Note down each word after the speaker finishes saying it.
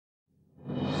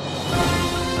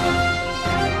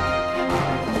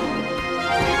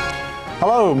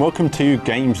Hello and welcome to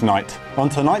Games Night. On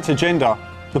tonight's agenda,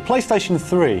 the PlayStation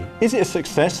 3. Is it a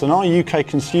success and are UK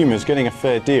consumers getting a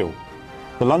fair deal?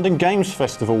 The London Games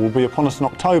Festival will be upon us in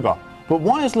October, but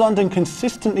why has London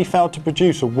consistently failed to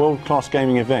produce a world-class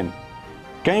gaming event?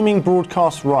 Gaming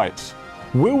broadcast rights.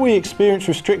 Will we experience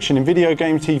restriction in video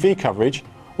game TV coverage,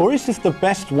 or is this the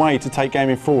best way to take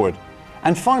gaming forward?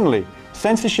 And finally,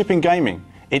 censorship in gaming.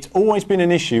 It's always been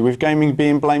an issue with gaming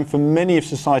being blamed for many of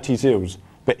society's ills,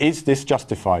 but is this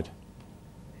justified?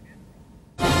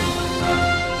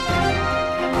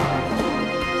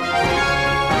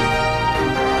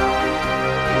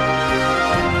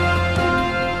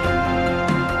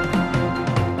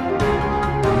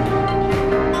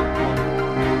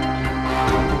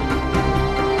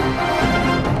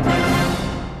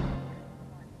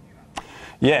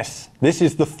 Yes, this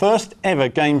is the first ever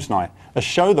Games Night, a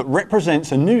show that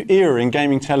represents a new era in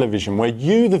gaming television where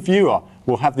you, the viewer,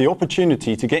 will have the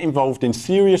opportunity to get involved in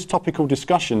serious topical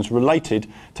discussions related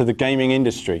to the gaming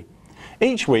industry.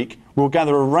 Each week, we'll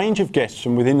gather a range of guests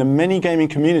from within the many gaming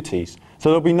communities, so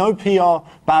there'll be no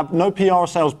PR or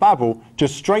sales babble,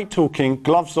 just straight talking,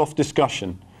 gloves off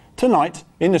discussion. Tonight,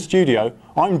 in the studio,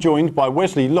 I'm joined by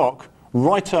Wesley Locke,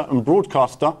 writer and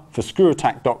broadcaster for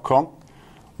ScrewAttack.com,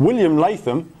 William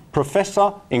Latham,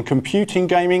 Professor in Computing,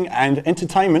 Gaming and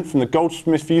Entertainment from the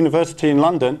Goldsmiths University in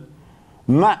London,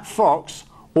 Matt Fox,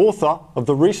 author of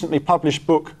the recently published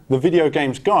book The Video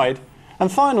Games Guide,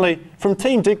 and finally, from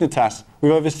Team Dignitas,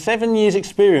 with over 7 years'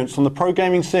 experience on the pro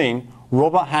gaming scene,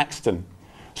 Robert Haxton.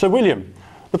 So William,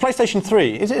 the PlayStation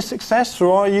 3, is it a success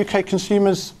or are UK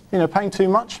consumers paying too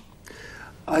much?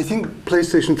 I think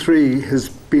PlayStation 3 has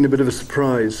been a bit of a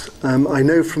surprise. I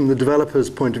know from the developers'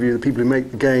 point of view, the people who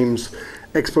make the games,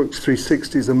 Xbox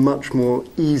 360 is a much more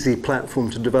easy platform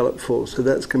to develop for, so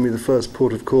that's going to be the first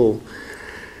port of call.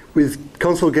 With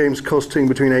console games costing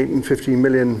between £8 and £15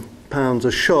 million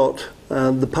a shot,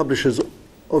 the publishers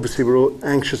obviously were all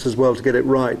anxious as well to get it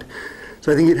right.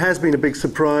 So I think it has been a big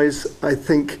surprise. I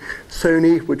think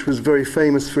Sony, which was very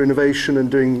famous for innovation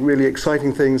and doing really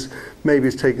exciting things, maybe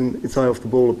has taken its eye off the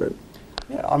ball a bit.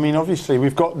 Yeah, I mean, obviously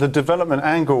we've got the development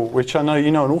angle, which I know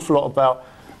you know an awful lot about.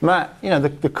 Matt,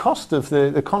 the cost of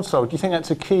the console, do you think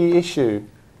that's a key issue?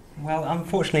 Well,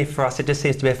 unfortunately for us, it just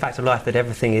seems to be a fact of life that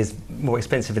everything is more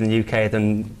expensive in the UK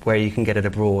than where you can get it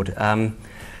abroad.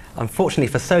 Unfortunately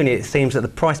for Sony, it seems that the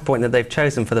price point that they've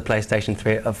chosen for the PlayStation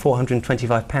 3 of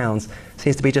 £425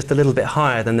 seems to be just a little bit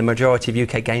higher than the majority of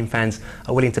UK game fans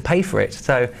are willing to pay for it.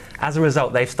 So as a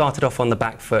result, they've started off on the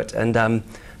back foot, and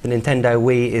the Nintendo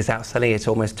Wii is outselling it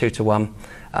almost 2 to 1.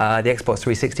 The Xbox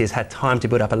 360 has had time to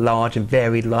build up a large and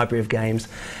varied library of games,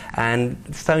 and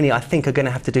Sony, I think, are going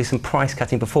to have to do some price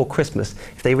cutting before Christmas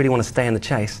if they really want to stay in the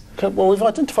chase. Well, we've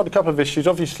identified a couple of issues.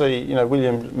 Obviously,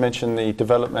 William mentioned the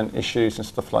development issues and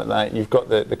stuff like that. You've got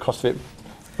the cost of it,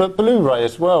 but Blu-ray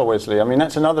as well, Wesley. I mean,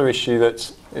 that's another issue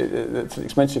that's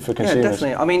expensive for consumers. Yeah,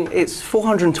 definitely. I mean, it's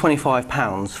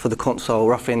 £425 for the console,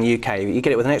 roughly in the UK. You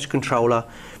get it with an extra controller,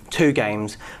 2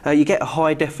 games. You get a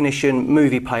high-definition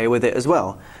movie player with it as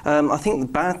well. I think the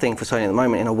bad thing for Sony at the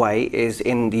moment, in a way, is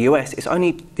in the US, it's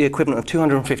only the equivalent of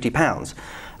 £250.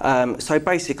 So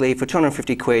basically, for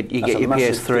 250 quid, you get your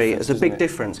PS3. It's a big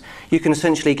difference. You can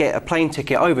essentially get a plane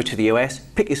ticket over to the US,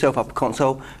 pick yourself up a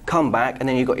console, come back, and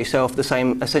then you've got yourself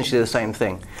essentially the same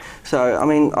thing. So, I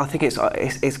mean, I think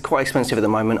it's quite expensive at the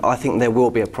moment. I think there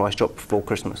will be a price drop before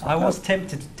Christmas. I was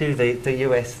tempted to do the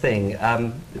US thing,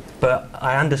 but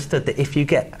I understood that if you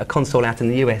get a console out in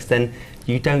the US, then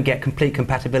you don't get complete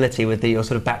compatibility with your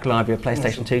sort of back library of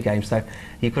PlayStation 2 games, so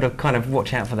you've got to kind of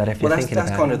watch out for that if you're thinking about it. Well,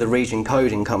 that's kind of the region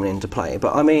coding coming into play.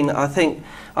 But I mean, I think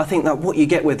that what you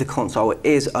get with the console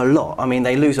is a lot. I mean,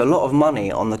 they lose a lot of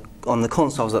money on the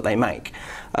consoles that they make.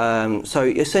 So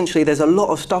essentially, there's a lot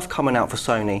of stuff coming out for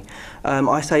Sony.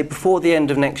 I say before the end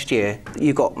of next year,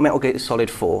 you've got Metal Gear Solid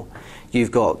 4.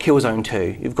 You've got Killzone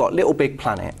 2, you've got Little Big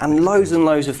Planet, and loads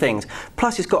of things.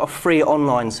 Plus, it's got a free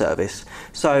online service.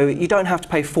 So you don't have to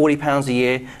pay £40 a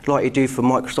year like you do for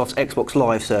Microsoft's Xbox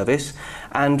Live service.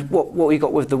 And what we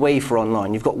got with the Wii for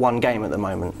online, you've got 1 game at the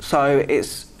moment. So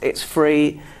it's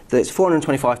free, it's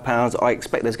 £425. I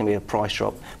expect there's going to be a price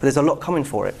drop, but there's a lot coming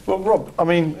for it. Well, Rob, I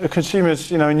mean, the consumers,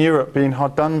 in Europe being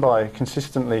hard done by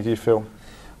consistently, do you feel?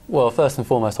 Well, first and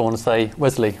foremost, I want to say,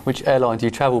 Wesley, which airline do you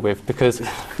travel with? Because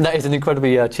that is an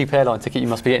incredibly cheap airline ticket you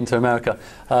must be getting to America.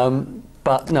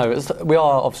 But no, we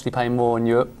are obviously paying more in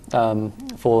Europe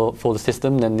for the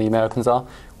system than the Americans are,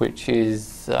 which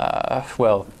is,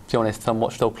 well, to be honest,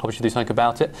 Watch Dogs probably should do something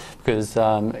about it, because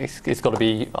it's got to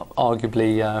be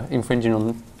arguably infringing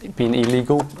on been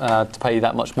illegal to pay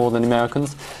that much more than the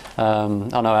Americans. I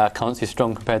know our currency is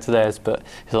strong compared to theirs, but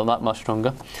it's not that much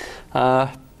stronger.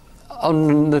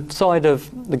 On the side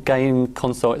of the game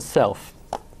console itself,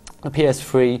 the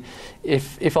PS3,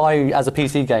 if I, as a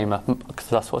PC gamer, because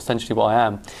that's essentially what I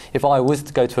am, if I was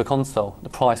to go to a console, the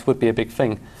price would be a big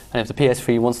thing. And if the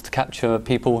PS3 wants to capture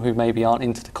people who maybe aren't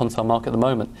into the console market at the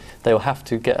moment, they will have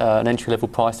to get an entry-level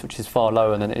price which is far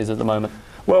lower than it is at the moment.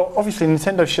 Well, obviously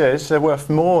Nintendo shares, they're worth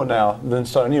more now than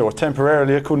Sony, or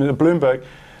temporarily, according to Bloomberg.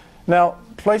 Now,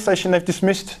 PlayStation, they've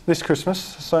dismissed this Christmas.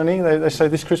 Sony, they say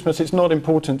this Christmas it's not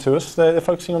important to us. They're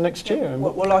focusing on next year.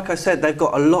 Well, like I said, they've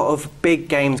got a lot of big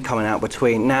games coming out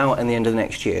between now and the end of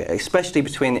next year, especially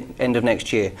between the end of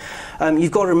next year.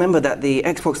 You've got to remember that the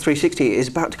Xbox 360 is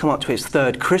about to come up to its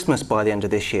third Christmas by the end of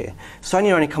this year.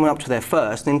 Sony are only coming up to their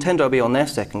first. Nintendo will be on their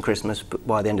second Christmas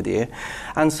by the end of the year.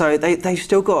 And so they've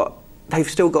still got,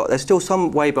 they're still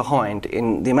some way behind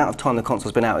in the amount of time the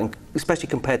console's been out, especially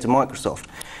compared to Microsoft.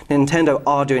 Nintendo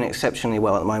are doing exceptionally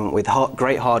well at the moment with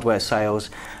great hardware sales,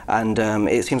 and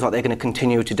it seems like they're going to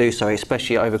continue to do so,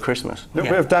 especially over Christmas. A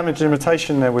little bit of damage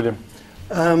imitation there, William.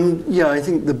 Yeah, I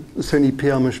think the Sony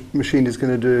PR machine is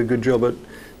going to do a good job at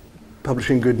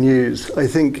publishing good news. I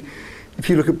think if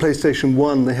you look at PlayStation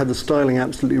 1, they had the styling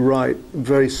absolutely right,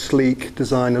 very sleek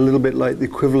design, a little bit like the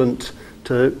equivalent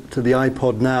to the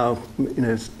iPod now,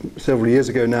 several years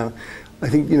ago now. I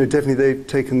think definitely they've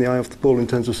taken the eye off the ball in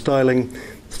terms of styling.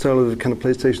 The style of the kind of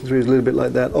PlayStation 3 is a little bit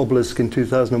like that obelisk in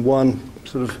 2001.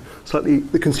 Sort of slightly,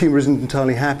 the consumer isn't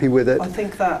entirely happy with it. I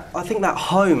think that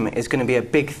home is going to be a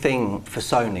big thing for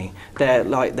Sony.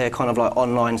 They're kind of like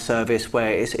online service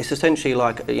where it's essentially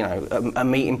like a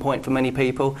meeting point for many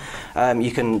people.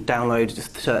 You can download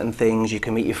certain things, you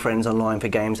can meet your friends online for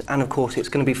games, and of course it's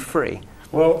going to be free.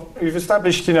 Well, we've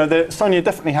established, that Sony are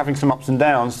definitely having some ups and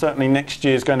downs. Certainly next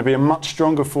year is going to be much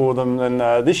stronger for them than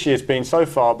this year's been so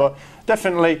far. But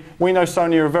definitely, we know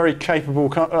Sony are a very capable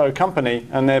company,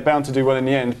 and they're bound to do well in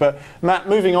the end. But Matt,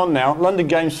 moving on now, London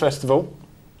Games Festival.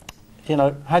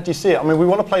 How do you see it? I mean, we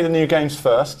want to play the new games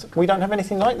first. We don't have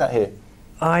anything like that here.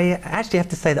 I actually have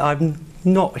to say that I'm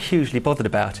not hugely bothered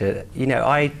about it.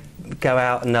 I go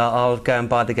out and I'll go and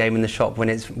buy the game in the shop when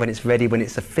it's ready, when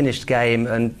it's a finished game,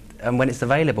 and when it's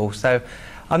available. So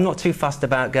I'm not too fussed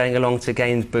about going along to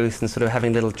games booths and sort of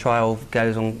having little trial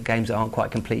goes on games that aren't quite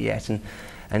complete yet,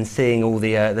 and seeing all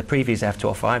the previews they have to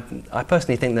offer. I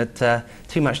personally think that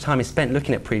too much time is spent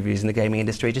looking at previews in the gaming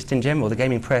industry, just in general. The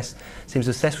gaming press seems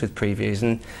obsessed with previews,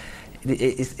 and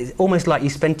it's almost like you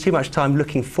spend too much time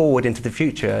looking forward into the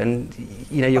future, and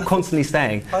you're constantly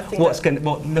saying,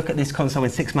 look at this console in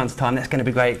 6 months' time, that's going to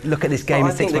be great. Look at this game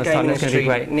in 6 months' time, that's going to be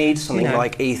great. I think the gaming industry needs something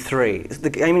like E3. The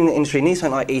gaming industry needs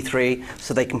something like E3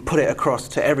 so they can put it across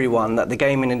to everyone that the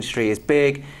gaming industry is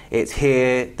big, it's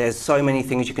here, there's so many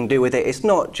things you can do with it. It's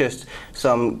not just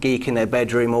some geek in their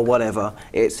bedroom or whatever.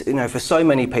 It's, for so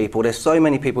many people, there's so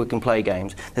many people who can play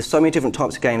games. There's so many different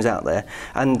types of games out there.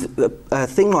 And a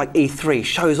thing like E3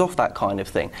 shows off that kind of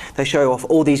thing. They show off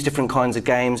all these different kinds of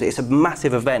games. It's a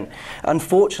massive event.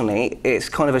 Unfortunately, it's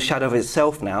kind of a shadow of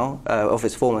itself now, of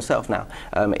its former self now,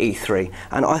 E3.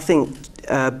 And I think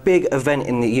a big event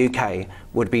in the UK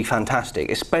would be fantastic,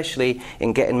 especially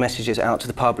in getting messages out to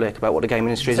the public about what the gaming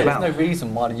industry is about. There's no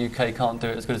reason why the UK can't do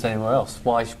it as good as anywhere else.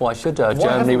 Why should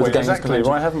Germany with the games convention?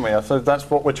 Why haven't we? So that's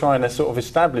what we're trying to sort of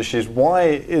establish, is why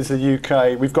is the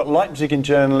UK, we've got Leipzig in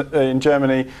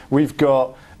Germany, we've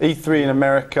got E3 in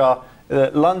America,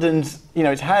 London's,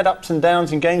 it's had ups and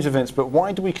downs in games events, but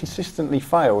why do we consistently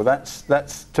fail?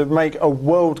 That's to make a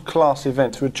world-class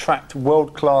event, to attract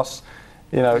world-class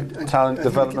talent,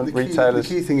 development, retailers.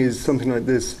 The key thing is something like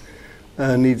this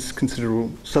needs considerable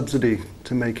subsidy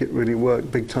to make it really work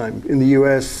big time. In the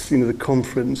US, the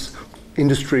conference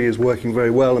industry is working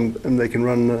very well, and they can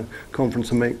run a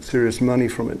conference and make serious money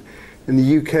from it. In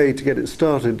the UK, to get it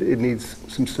started, it needs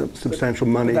some substantial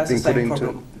money being put into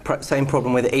it. Same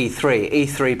problem with E3.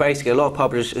 E3, basically, a lot of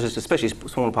publishers, especially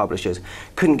smaller publishers,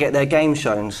 couldn't get their games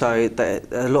shown, so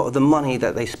a lot of the money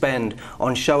that they spend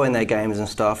on showing their games and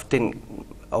stuff didn't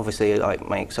obviously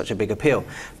make such a big appeal.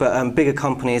 But bigger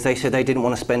companies, they said they didn't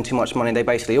want to spend too much money. They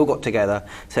basically all got together,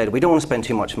 said we don't want to spend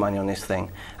too much money on this thing.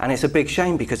 And it's a big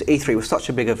shame because E3 was such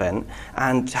a big event,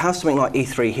 and to have something like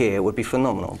E3 here would be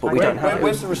phenomenal, but we don't have it.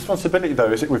 Where's the responsibility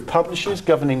though? Is it with publishers,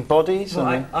 governing bodies?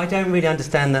 Well, I don't really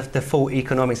understand the full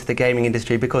economics of the gaming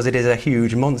industry because it is a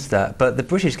huge monster, but the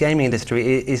British gaming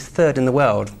industry is third in the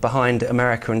world behind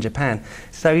America and Japan.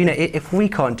 So, if we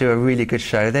can't do a really good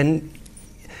show, then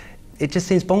it just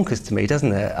seems bonkers to me,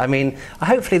 doesn't it? I mean,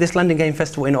 hopefully this London Game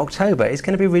Festival in October is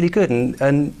going to be really good,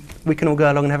 and we can all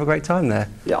go along and have a great time there.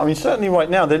 Yeah, I mean, certainly right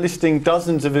now they're listing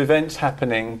dozens of events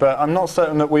happening, but I'm not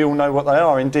certain that we all know what they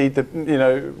are. Indeed,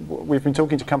 we've been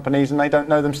talking to companies and they don't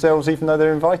know themselves, even though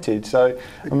they're invited. So,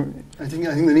 I think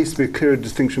there needs to be a clearer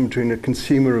distinction between a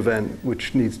consumer event,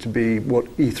 which needs to be what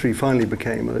E3 finally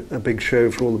became, a big show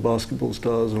for all the basketball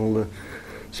stars and all the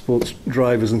sports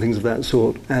drivers and things of that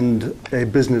sort, and a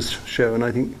business show. And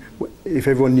I think if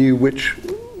everyone knew which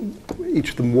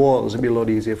each of them was, it'd be a lot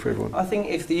easier for everyone. I think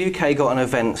if the UK got an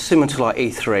event similar to like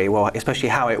E3, well, especially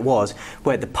how it was,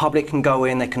 where the public can go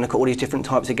in, they can look at all these different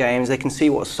types of games, they can see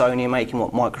what Sony are making,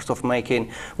 what Microsoft are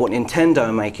making, what Nintendo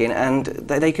are making, and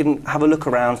they can have a look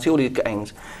around, see all these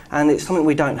games. And it's something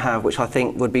we don't have, which I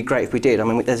think would be great if we did. I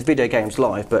mean, there's Video Games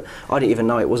Live, but I didn't even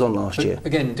know it was on last year.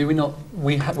 Again, do we not?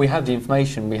 We have the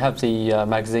information. We have the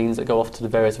magazines that go off to the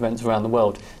various events around the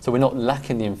world. So we're not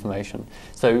lacking the information.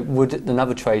 So would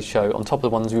another trade show, on top of the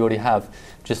ones we already have,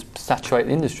 just saturate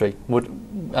the industry? Would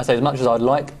I say, as much as I'd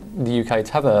like the UK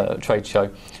to have a trade show,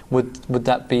 would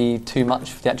that be too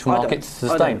much for the actual market to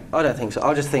sustain? I don't think so.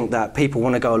 I just think that people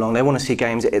want to go along, they want to see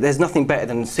games. There's nothing better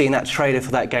than seeing that trailer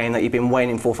for that game that you've been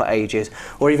waiting for ages,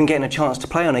 or even getting a chance to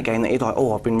play on a game that you're like,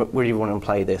 oh, I've been really wanting to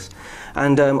play this.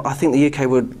 And I think the UK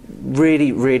would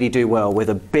really, really do well with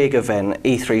a big event,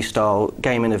 E3 style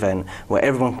gaming event, where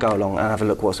everyone can go along and have a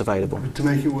look what's available. To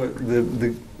make it work,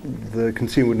 the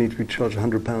consumer would need to be charged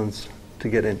 £100 to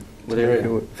get in. To make it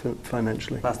work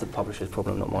financially. That's the publisher's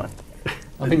problem, not mine.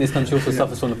 I think this country also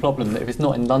suffers from the problem that if it's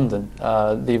not in London,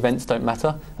 the events don't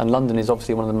matter, and London is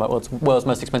obviously one of the world's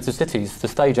most expensive cities to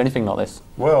stage anything like this.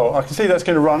 Well, I can see that's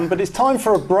going to run, but it's time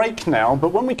for a break now. But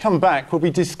when we come back, we'll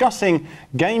be discussing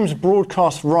games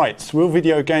broadcast rights. Will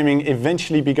video gaming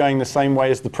eventually be going the same way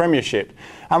as the Premiership?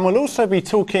 And we'll also be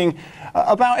talking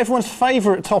about everyone's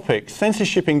favourite topic,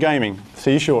 censorship in gaming.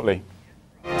 See you shortly.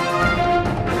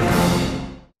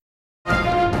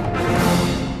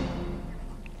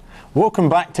 Welcome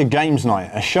back to Games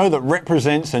Night, a show that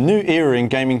represents a new era in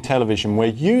gaming television where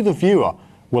you, the viewer,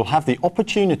 will have the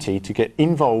opportunity to get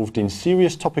involved in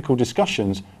serious topical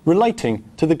discussions relating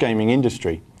to the gaming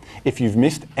industry. If you've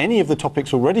missed any of the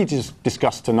topics already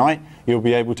discussed tonight, you'll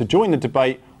be able to join the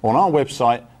debate on our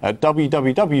website at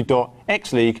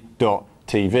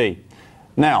www.xleague.tv.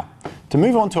 Now, to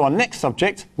move on to our next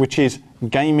subject, which is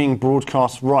gaming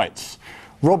broadcast rights.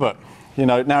 Robert, you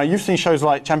know, now you've seen shows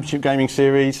like Championship Gaming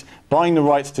Series, buying the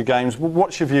rights to games.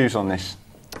 What's your views on this?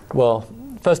 Well,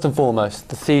 first and foremost,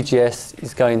 the CGS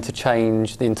is going to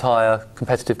change the entire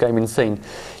competitive gaming scene.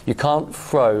 You can't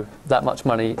throw that much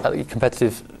money at the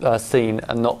competitive scene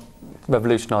and not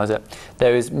revolutionise it.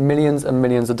 There is millions and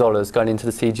millions of dollars going into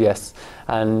the CGS,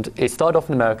 and it started off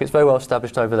in America. It's very well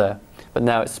established over there, but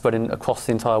now it's spreading across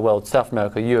the entire world, South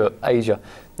America, Europe, Asia.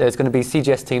 There's going to be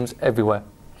CGS teams everywhere.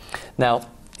 Now,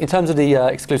 in terms of the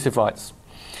exclusive rights,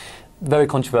 very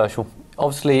controversial.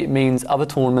 Obviously, it means other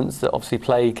tournaments that obviously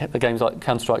play the games like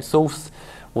Counter-Strike Source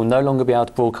will no longer be able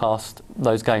to broadcast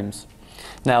those games.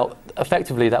 Now,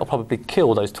 effectively, that will probably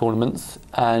kill those tournaments,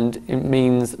 and it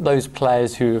means those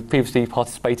players who have previously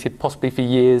participated, possibly for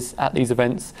years, at these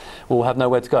events, will have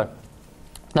nowhere to go.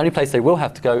 The only place they will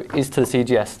have to go is to the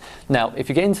CGS. Now, if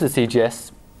you get into the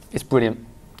CGS, it's brilliant.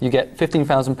 You get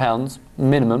 £15,000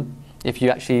 minimum. If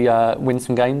you actually win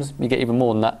some games, you get even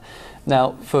more than that.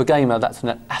 Now, for a gamer, that's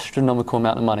an astronomical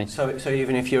amount of money. So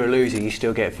even if you're a loser, you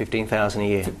still get £15,000 a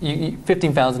year?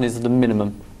 15,000 is the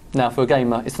minimum. Now, for a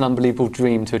gamer, it's an unbelievable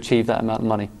dream to achieve that amount of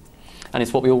money. And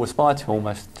it's what we all aspire to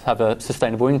almost, to have a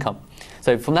sustainable income.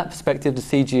 So from that perspective, the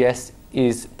CGS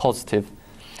is positive.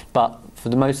 But for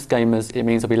the most gamers, it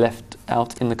means they'll be left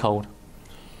out in the cold.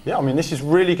 Yeah, I mean, this is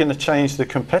really going to change the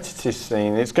competitive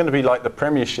scene. It's going to be like the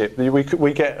Premiership.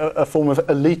 We get a form of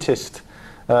elitist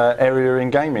area in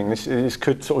gaming. This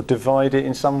could sort of divide it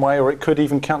in some way, or it could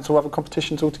even cancel other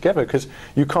competitions altogether, because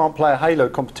you can't play a Halo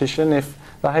competition if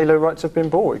the Halo rights have been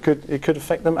bought. It could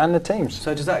affect them and the teams.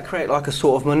 So does that create like a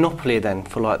sort of monopoly then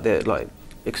for like the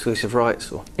exclusive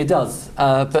rights? Or? It does,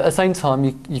 but at the same time,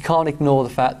 you can't ignore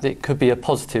the fact that it could be a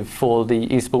positive for the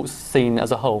esports scene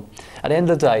as a whole. At the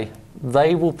end of the day,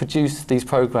 they will produce these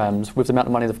programs with the amount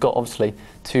of money they've got, obviously,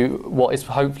 to what is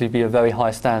hopefully be a very high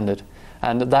standard.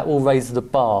 And that will raise the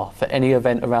bar for any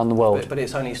event around the world. But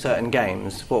it's only certain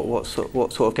games. What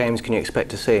sort of games can you expect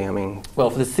to see? I mean, well,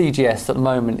 for the CGS at the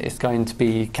moment, it's going to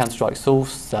be Counter-Strike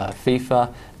Source,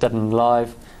 FIFA, Dead and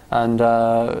Alive, and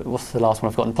what's the last one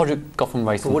I've forgotten? Project Gotham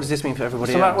Racing. But what does this mean for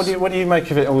everybody else? Matt, what do you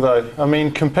make of it? Although, I mean,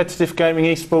 competitive gaming,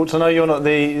 esports. I know you're not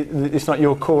it's not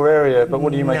your core area, but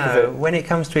what do you make of it? When it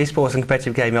comes to esports and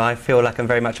competitive gaming, I feel like I'm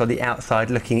very much on the outside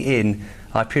looking in.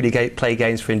 I purely play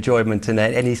games for enjoyment, and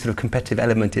any sort of competitive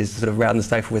element is sort of round the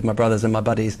sofa with my brothers and my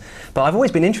buddies. But I've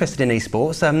always been interested in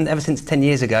esports, ever since 10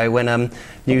 years ago when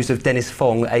news of Dennis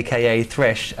Fong, aka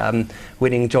Thresh,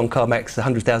 winning John Carmack's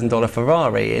 $100,000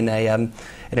 Ferrari in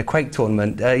a Quake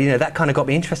tournament. You know, that kind of got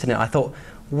me interested in it. I thought,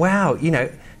 wow, you know,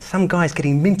 some guy's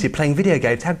getting minted playing video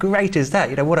games. How great is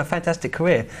that? You know, what a fantastic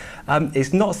career.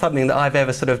 It's not something that I've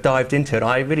ever sort of dived into, and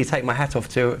I really take my hat off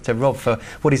to Rob for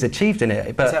what he's achieved in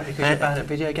it. But, is that because you're bad at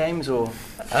video games, or?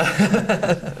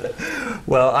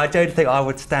 Well, I don't think I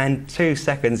would stand 2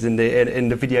 seconds in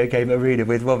the video game arena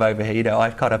with Rob over here. You know,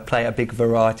 I kind of play a big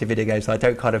variety of video games, so I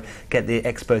don't kind of get the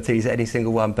expertise at any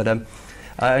single one. But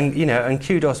and you know, and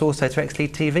kudos also to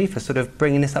Xleague TV for sort of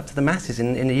bringing this up to the masses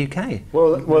in the UK.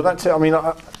 Well, that's it. I mean,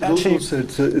 actually, also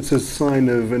it's a sign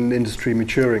of an industry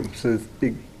maturing. So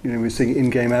you know, we're seeing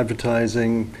in-game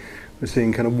advertising, we're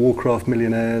seeing kind of Warcraft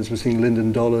millionaires, we're seeing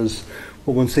Linden dollars.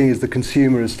 What one's seeing is the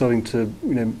consumer is starting to,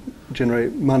 you know,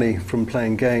 generate money from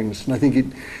playing games, and I think it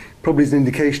probably is an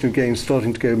indication of games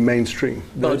starting to go mainstream.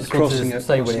 But I just want to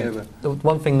say, William, the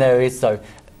one thing there is, though,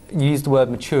 use the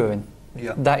word maturing.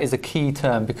 Yeah. That is a key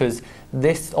term, because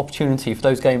this opportunity for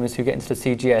those gamers who get into the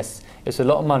CGS, it's a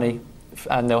lot of money,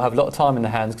 and they'll have a lot of time in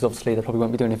their hands, because obviously they probably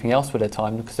won't be doing anything else with their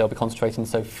time because they'll be concentrating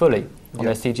so fully on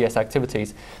their CGS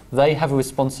activities. They have a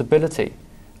responsibility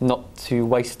not to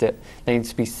waste it. They need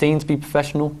to be seen to be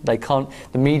professional. They can't.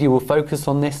 The media will focus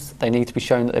on this. They need to be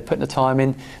shown that they're putting the time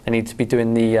in. They need to be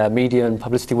doing the media and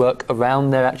publicity work around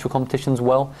their actual competitions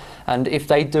well. And if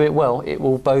they do it well, it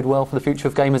will bode well for the future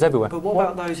of gamers everywhere. But what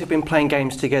about those who've been playing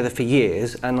games together for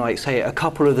years, and like say a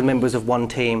couple of the members of one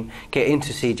team get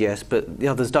into CGS, but the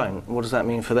others don't? What does that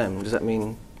mean for them? Does that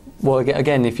mean? Well,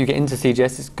 again, if you get into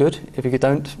CGS, it's good. If you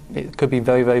don't, it could be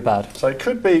very, very bad. So it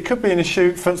could be an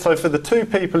issue. So for the 2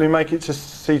 people who make it to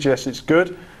CGS, it's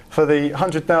good. For the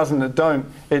 100,000 that don't,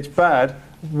 it's bad.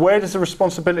 Where does the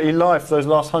responsibility lie for those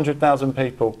last 100,000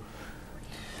 people?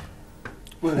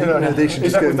 Well, you know, they should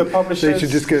just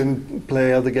go and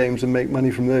play other games and make money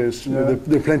from those. Yeah. You know,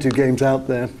 there are plenty of games out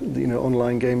there. You know,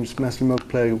 online games, massive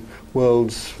multiplayer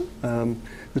worlds. You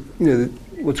know,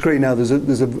 what's great now,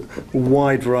 there's a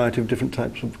wide variety of different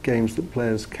types of games that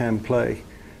players can play.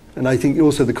 And I think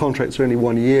also the contracts are only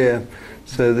 1 year,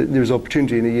 so that there's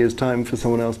opportunity in a year's time for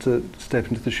someone else to step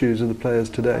into the shoes of the players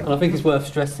today. And I think it's worth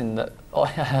stressing that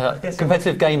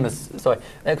competitive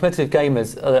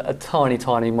gamers are a tiny,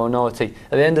 tiny minority.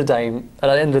 At the end of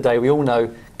the day, we all know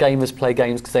gamers play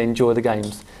games because they enjoy the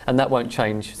games, and that won't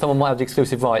change. Someone might have the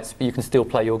exclusive rights, but you can still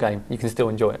play your game. You can still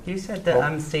enjoy it. You said that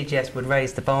CGS would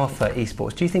raise the bar for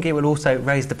esports. Do you think it will also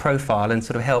raise the profile and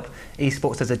sort of help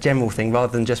esports as a general thing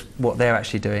rather than just what they're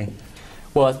actually doing?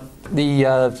 Well, the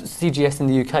CGS in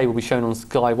the UK will be shown on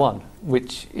Sky 1,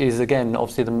 which is, again,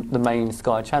 obviously the main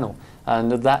Sky channel.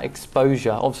 And that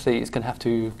exposure, obviously, it's going to have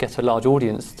to get a large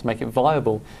audience to make it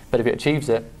viable. But if it achieves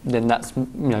it, then that's, you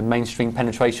know, mainstream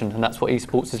penetration, and that's what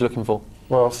esports is looking for.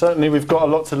 Well, certainly we've got a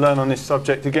lot to learn on this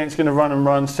subject. Again, it's going to run and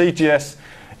run. CGS,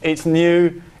 it's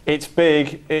new, it's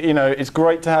big, you know, it's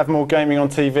great to have more gaming on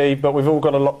TV, but we've all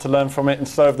got a lot to learn from it, and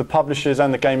so have the publishers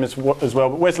and the gamers as well.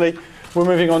 But Wesley, we're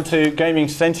moving on to gaming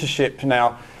censorship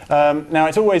now. Now,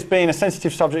 it's always been a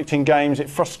sensitive subject in games. It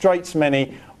frustrates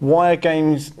many. Why are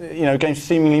games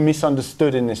seemingly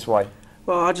misunderstood in this way?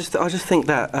 Well, I just think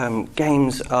that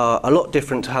games are a lot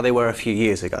different to how they were a few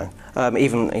years ago.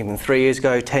 Even 3 years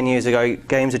ago, 10 years ago,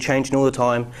 games are changing all the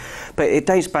time. But it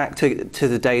dates back to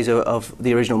the days of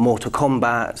the original Mortal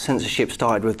Kombat. Censorship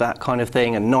started with that kind of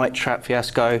thing, and Night Trap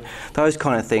fiasco, those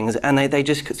kind of things. And they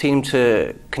just seem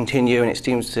to continue, and it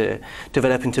seems to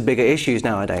develop into bigger issues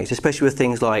nowadays, especially with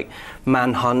things like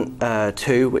Manhunt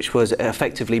 2, which was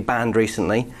effectively banned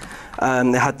recently.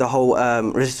 They had the whole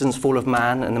Resistance Fall of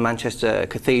Man and the Manchester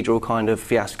Cathedral kind of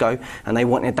fiasco, and they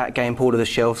wanted that game pulled off the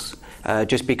shelves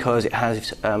just because it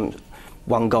has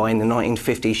one guy in the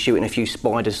 1950s shooting a few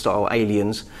spider-style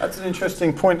aliens. That's an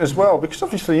interesting point as well, because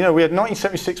obviously, you know, we had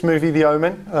 1976 movie The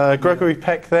Omen, Gregory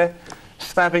Peck there,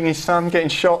 stabbing his son, getting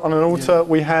shot on an altar. Yeah.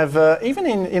 We have, even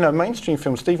in, you know, mainstream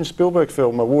films, Steven Spielberg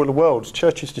film, A War of the Worlds,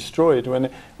 Church is Destroyed, when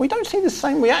we don't see the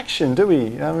same reaction, do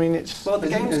we? I mean, it's... Well, I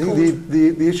think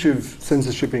the issue of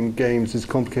censorship in games is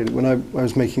complicated. When I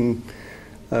was making,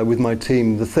 with my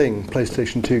team, The Thing,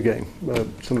 PlayStation 2 game,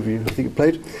 some of you, I think,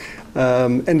 played,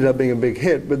 ended up being a big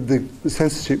hit, but the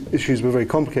censorship issues were very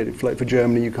complicated. Like for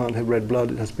Germany, you can't have red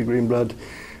blood, it has to be green blood.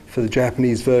 For the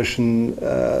Japanese version,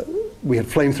 we had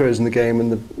flamethrowers in the game,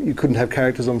 and you couldn't have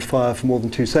characters on fire for more than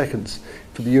 2 seconds.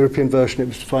 For the European version, it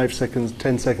was 5 seconds,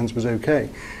 10 seconds was okay.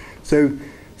 So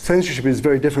censorship is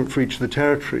very different for each of the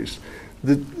territories.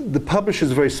 the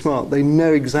publishers are very smart. They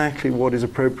know exactly what is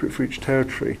appropriate for each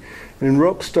territory. And in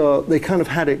Rockstar, they kind of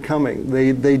had it coming.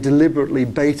 They deliberately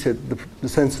baited the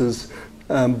censors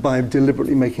by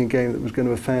deliberately making a game that was going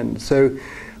to offend. So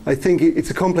I think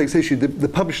it's a complex issue. The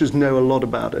publishers know a lot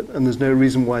about it, and there's no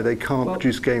reason why they can't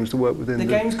produce games to work within the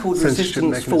game's called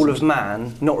Resistance Fall of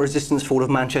Man, not Resistance Fall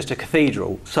of Manchester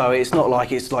Cathedral. So it's not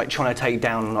like it's like trying to take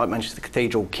down like Manchester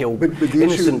Cathedral, kill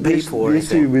innocent people. The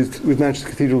issue with Manchester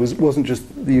Cathedral wasn't just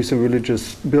the use of a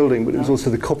religious building, but it was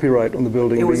also the copyright on the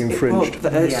building being infringed.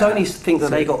 Sony think that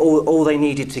they got all they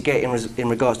needed to get in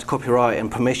regards to copyright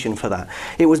and permission for that.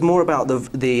 It was more about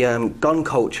the gun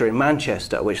culture in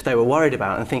Manchester, which they were worried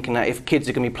about, and thinking that if kids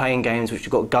are going to be playing games which have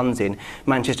got guns in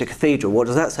Manchester Cathedral, what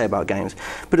does that say about games?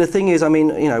 But the thing is, I mean,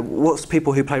 you know, what's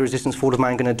people who play Resistance Fall of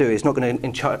Man going to do? It's not going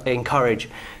to encourage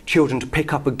children to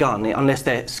pick up a gun unless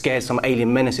they're scared some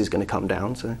alien menace is going to come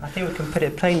down. So I think we can put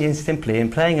it plainly and simply, in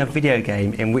playing a video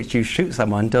game in which you shoot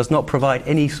someone does not provide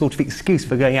any sort of excuse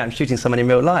for going out and shooting someone in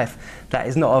real life. That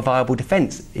is not a viable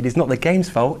defence. It is not the game's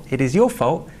fault, it is your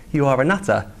fault. You are a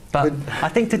nutter. But I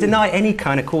think to deny any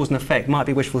kind of cause and effect might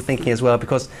be wishful thinking as well,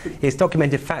 because it's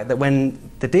documented fact that when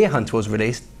the Deer Hunter was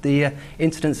released, the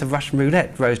incidence of Russian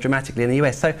roulette rose dramatically in the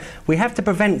US. So we have to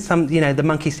prevent some, you know, the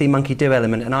monkey see, monkey do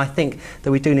element, and I think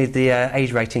that we do need the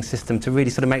age rating system to really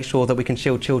sort of make sure that we can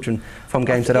shield children from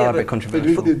games that are a bit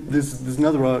controversial. There's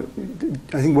another, I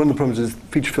think one of the problems is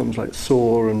feature films like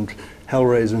Saw and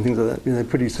Hellraiser and things like that, you know, they're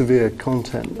pretty severe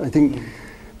content. I think,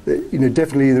 that, you know,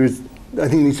 definitely there is, I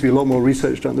think there needs to be a lot more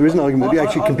research done. There is an argument that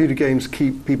actually computer games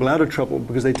keep people out of trouble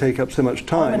because they take up so much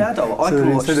time. I'm an adult. So I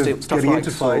can watch instead of stuff getting like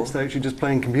into fights, they're actually just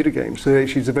playing computer games. So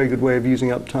actually it's a very good way of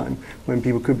using up time when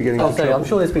people could be getting into trouble. I'm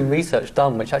sure there's been research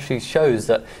done which actually shows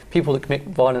that people that commit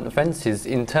violent offences,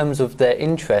 in terms of their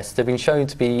interest, they've been shown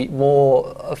to be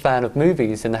more a fan of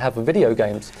movies than they have of video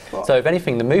games. So if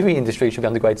anything, the movie industry should be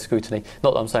under greater scrutiny.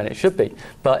 Not that I'm saying it should be,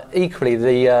 but equally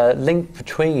the link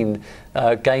between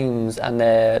games and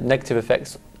their negative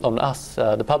effects on us,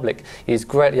 the public, is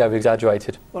greatly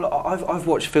over-exaggerated. Well, I've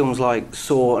watched films like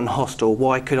Saw and Hostel.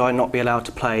 Why could I not be allowed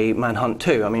to play Manhunt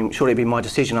 2? I mean, surely it'd be my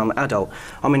decision. I'm an adult.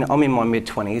 I mean, I'm in my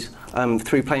mid-20s.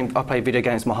 I played video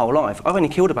games my whole life. I've only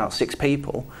killed about 6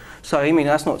 people. So, I mean,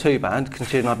 that's not too bad,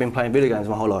 considering I've been playing video games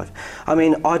my whole life. I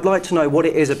mean, I'd like to know what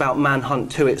it is about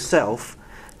Manhunt 2 itself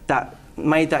that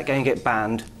made that game get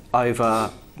banned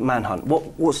over Manhunt.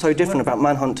 What's so different about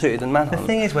Manhunt 2 than Manhunt? The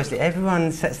thing is, Wesley,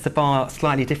 everyone sets the bar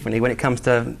slightly differently when it comes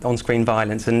to on-screen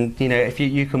violence, and you know, if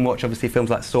you can watch obviously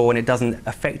films like Saw and it doesn't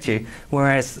affect you,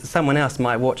 whereas someone else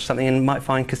might watch something and might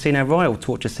find Casino Royale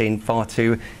torture scene far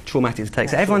too traumatic to take.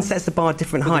 So everyone sets the bar at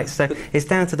different heights. So it's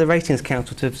down to the ratings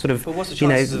council to sort of. But what's the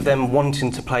chances of them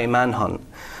wanting to play Manhunt?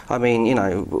 I mean, you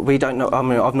know, we don't know. I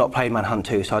mean, I've not played Manhunt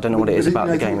 2, so I don't know what it is about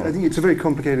the game. I think it's a very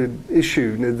complicated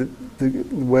issue. You know,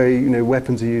 the way, you know,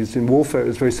 weapons are used in warfare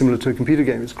is very similar to a computer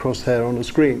game. It's crosshair on a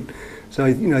screen. So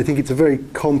I think it's a very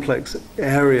complex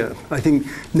area. I think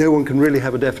no one can really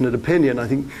have a definite opinion. I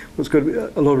think what's got to be,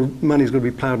 a lot of money's got to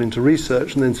be ploughed into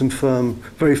research, and then some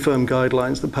very firm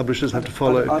guidelines that publishers have to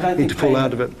follow. I need to fall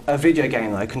out of it. A video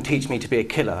game though can teach me to be a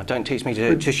killer. Don't teach me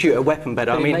to shoot a weapon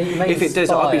better. I mean, if it does,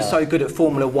 I'd be so good at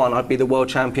Formula 1. I'd be the world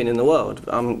champion in the world.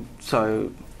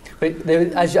 So. But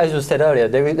there, as was said earlier,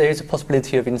 there is a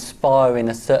possibility of inspiring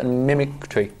a certain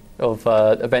mimicry of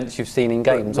events you've seen in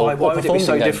games. Why would it be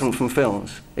so different from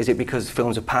films? Is it because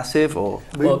films are passive, or?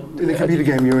 Well, in a computer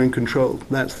game, you're in control.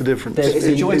 That's the difference. It's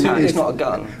a joypad, it's not a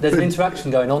gun. There's an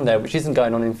interaction going on there, which isn't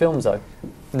going on in films, though.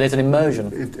 There's an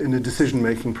immersion. In a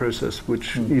decision-making process,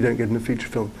 which you don't get in a feature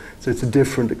film. So it's a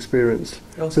different experience.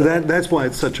 So that's why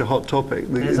it's such a hot topic.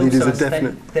 There's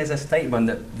a statement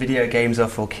that video games are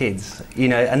for kids, you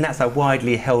know, and that's a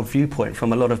widely held viewpoint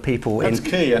from a lot of people. That's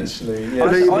key, actually. Yeah.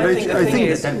 I think the thing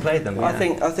is, don't play them. Yeah. I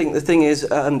think the thing is,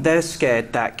 they're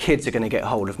scared that kids are going to get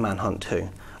hold of Manhunt 2.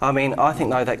 I mean, I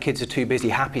think though that kids are too busy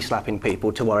happy slapping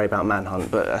people to worry about Manhunt,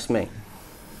 but that's me.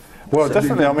 Well, so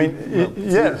definitely. I mean,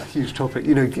 yeah, it's a huge topic.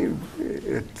 You know,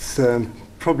 it's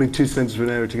probably too sensitive an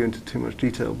area to go into too much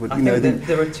detail. But I think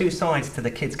there are 2 sides to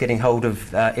the kids getting hold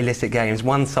of illicit games.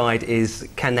 One side is,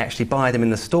 can they actually buy them in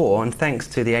the store? And thanks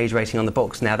to the age rating on the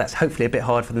box now, that's hopefully a bit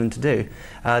hard for them to do.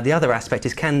 The other aspect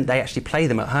is, can they actually play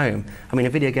them at home? I mean, a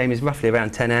video game is roughly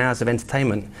around 10 hours of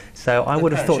entertainment. So I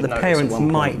would have thought the parents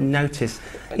might notice.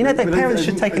 You know, the parents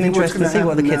should take an interest and see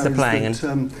what the kids are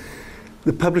playing.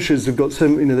 the publishers have got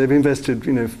they've invested,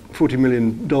 $40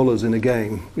 million in a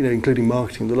game, including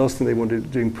marketing. The last thing they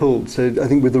wanted doing pulled. So I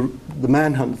think with the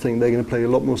Manhunt thing, they're going to play a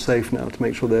lot more safe now to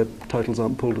make sure their titles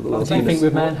aren't pulled at the last minute. I think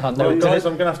with Manhunt, well, guys,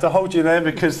 I'm going to have to hold you there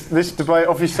because this debate,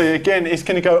 obviously, again, it's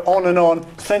going to go on and on.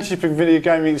 Censorship in video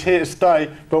gaming is here to stay,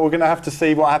 but we're going to have to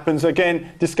see what happens.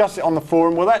 Again, discuss it on the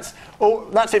forum. Well, that's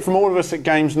it from all of us at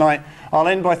Games Night. I'll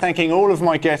end by thanking all of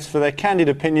my guests for their candid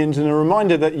opinions and a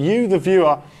reminder that you, the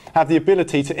viewer, have the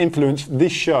ability to influence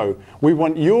this show. We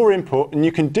want your input, and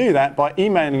you can do that by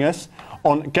emailing us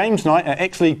on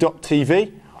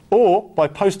gamesnight@xleague.tv or by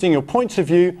posting your points of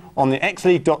view on the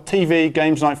xleague.tv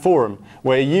Games Night forum,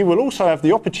 where you will also have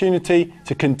the opportunity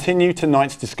to continue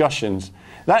tonight's discussions.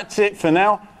 That's it for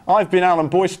now. I've been Alan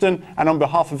Boyston, and on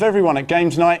behalf of everyone at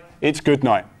Games Night, it's good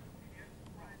night.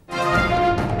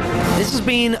 This has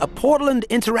been a Portland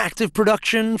Interactive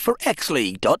production for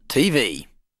Xleague.tv.